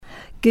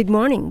Good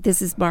morning.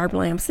 This is Barb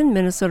Lamson,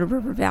 Minnesota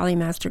River Valley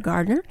Master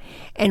Gardener.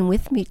 And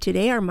with me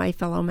today are my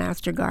fellow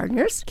Master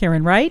Gardeners,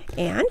 Karen Wright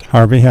and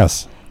Harvey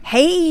Hesse.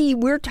 Hey,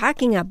 we're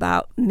talking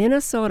about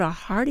Minnesota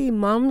hardy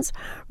mums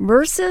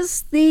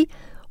versus we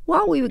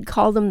would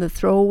call them the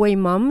throwaway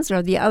mums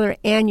or the other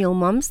annual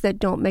mums that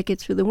don't make it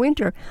through the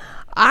winter.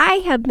 I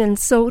have been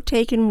so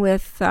taken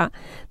with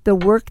the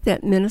work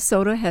that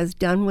Minnesota has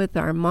done with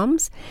our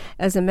mums.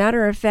 As a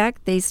matter of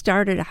fact, they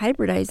started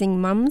hybridizing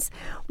mums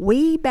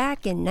way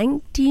back in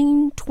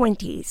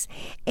 1920s.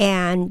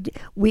 And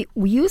we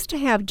used to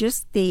have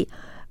just the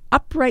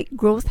upright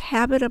growth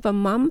habit of a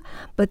mum,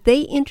 but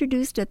they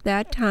introduced at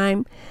that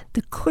time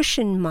the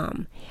cushion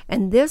mum.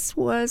 And this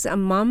was a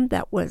mum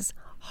that was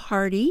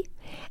hardy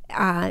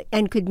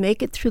and could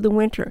make it through the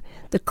winter.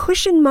 The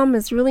cushion mum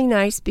is really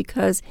nice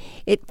because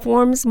it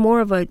forms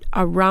more of a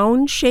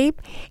round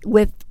shape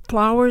with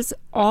flowers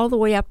all the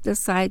way up the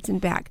sides and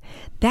back.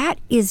 That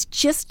is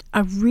just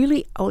a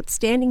really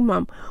outstanding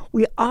mum.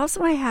 We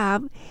also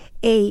have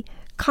a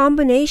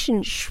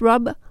combination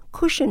shrub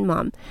cushion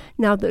mum.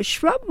 Now the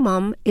shrub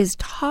mum is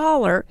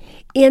taller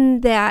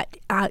in that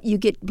you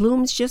get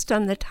blooms just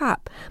on the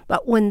top,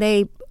 but when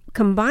they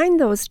combine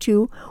those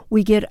two,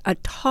 we get a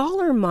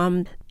taller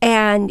mum,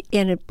 and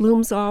it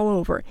blooms all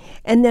over.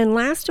 And then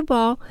last of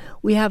all,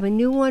 we have a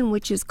new one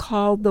which is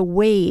called the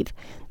wave.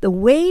 The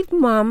wave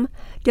mum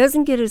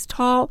doesn't get as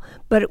tall,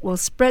 but it will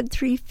spread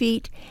 3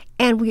 feet,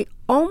 and we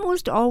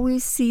almost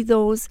always see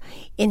those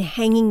in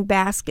hanging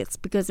baskets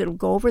because it'll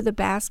go over the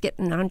basket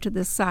and onto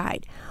the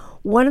side.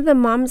 One of the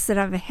mums that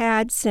I've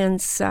had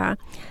since the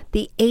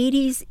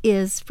 80s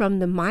is from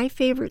the My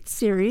Favorite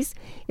series.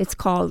 It's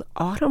called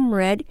Autumn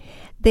Red.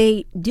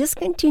 They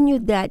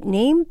discontinued that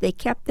name. They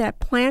kept that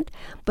plant,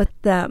 but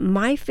the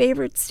My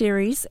Favorite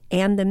series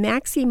and the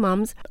Maxi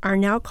Mums are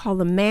now called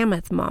the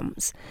Mammoth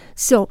Mums.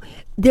 So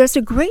there's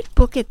a great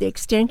book at the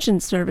Extension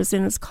Service,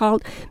 and it's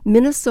called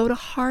Minnesota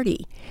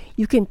Hardy.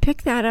 You can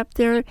pick that up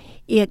there.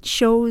 It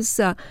shows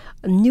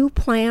new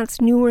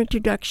plants, new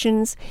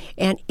introductions,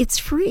 and it's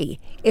free.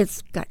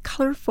 It's got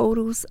color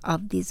photos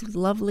of these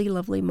lovely,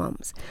 lovely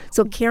mums.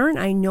 So, Karen,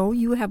 I know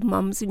you have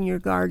mums in your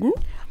garden.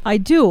 I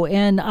do,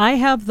 and I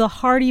have the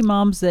hardy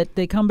mums that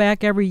they come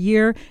back every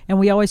year, and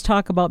we always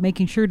talk about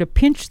making sure to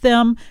pinch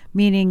them,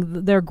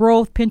 meaning their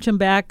growth, pinch them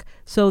back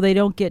so they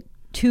don't get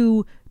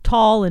too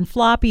tall and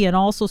floppy, and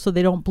also so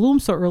they don't bloom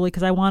so early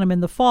because I want them in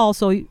the fall.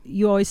 So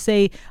you always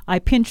say I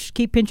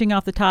keep pinching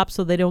off the top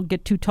so they don't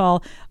get too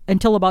tall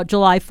until about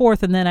July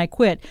 4th, and then I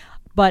quit.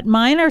 But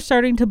mine are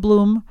starting to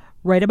bloom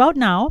right about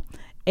now,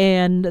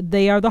 and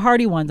they are the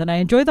hardy ones, and I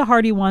enjoy the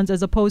hardy ones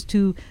as opposed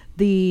to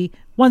the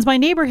ones my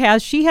neighbor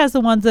has. She has the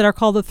ones that are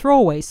called the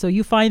throwaways. So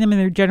you find them, and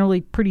they're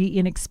generally pretty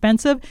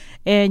inexpensive,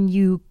 and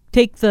you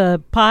take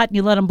the pot and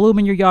you let them bloom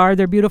in your yard.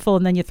 They're beautiful,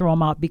 and then you throw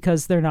them out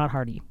because they're not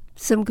hardy.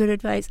 Some good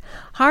advice.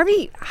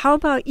 Harvey, how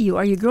about you?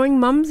 Are you growing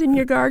mums in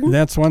your garden?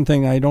 That's one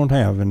thing I don't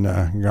have in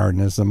the garden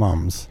is the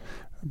mums.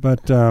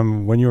 But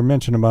when you were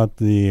mentioning about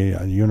the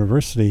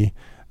university,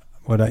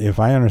 if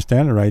I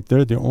understand it right,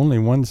 they're the only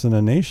ones in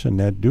the nation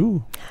that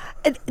do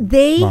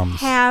They mums.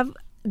 have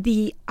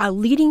the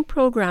leading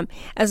program.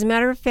 As a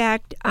matter of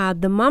fact,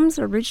 the mums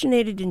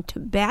originated in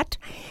Tibet,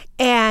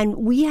 and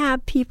we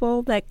have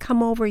people that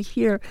come over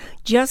here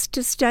just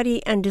to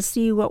study and to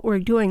see what we're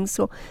doing.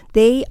 So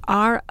they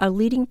are a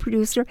leading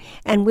producer,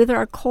 and with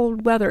our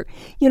cold weather,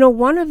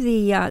 one of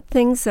the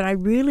things that I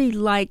really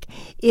like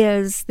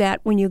is that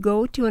when you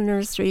go to a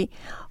nursery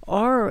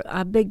or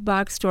a big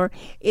box store,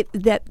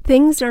 that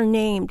things are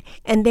named,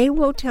 and they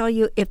will tell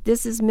you if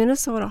this is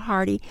Minnesota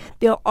hardy.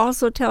 They'll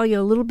also tell you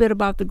a little bit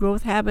about the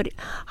growth habit,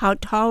 how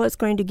tall it's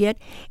going to get.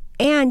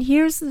 And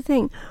here's the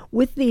thing,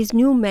 with these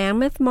new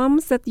mammoth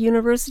mums that the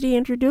university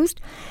introduced,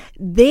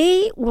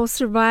 they will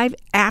survive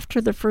after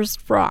the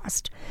first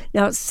frost.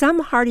 Now, some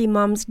hardy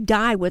mums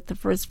die with the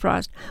first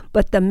frost,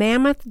 but the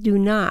mammoth do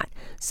not.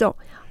 So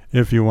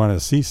if you want to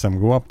see some,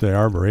 go up to the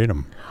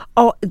Arboretum.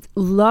 Oh,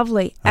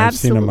 lovely. I've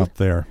Absolutely. seen them up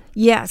there.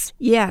 Yes.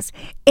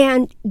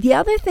 And the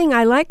other thing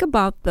I like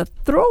about the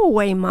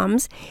throwaway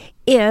mums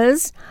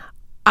is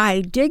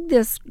I dig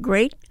this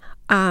great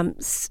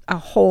a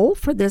hole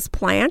for this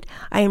plant.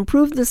 I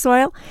improve the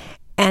soil,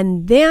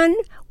 and then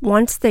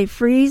once they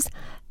freeze,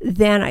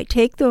 then I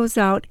take those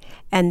out,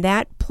 and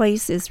that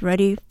place is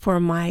ready for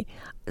my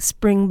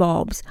spring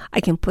bulbs. I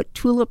can put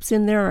tulips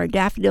in there or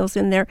daffodils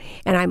in there,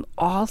 and I'm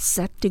all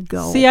set to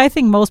go. See, I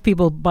think most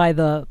people buy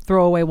the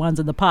throwaway ones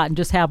in the pot and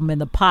just have them in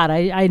the pot.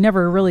 I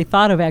never really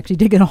thought of actually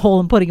digging a hole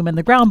and putting them in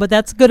the ground, but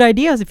that's good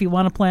ideas if you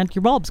want to plant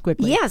your bulbs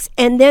quickly. Yes,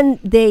 and then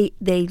they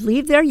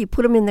leave there. You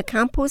put them in the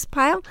compost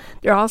pile.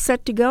 They're all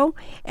set to go.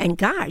 And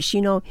gosh,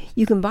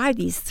 you can buy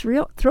these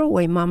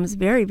throwaway mums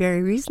very,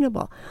 very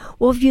reasonable.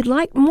 Well, if you'd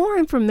like more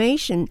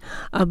information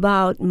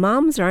about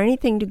mums or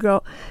anything to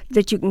grow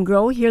that you can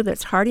grow here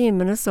that's hardy in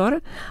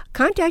Minnesota,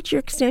 contact your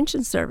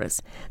Extension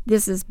Service.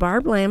 This is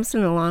Barb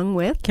Lamson along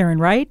with Karen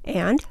Wright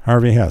and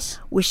Harvey Hesse.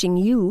 Wishing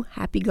you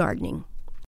happy gardening.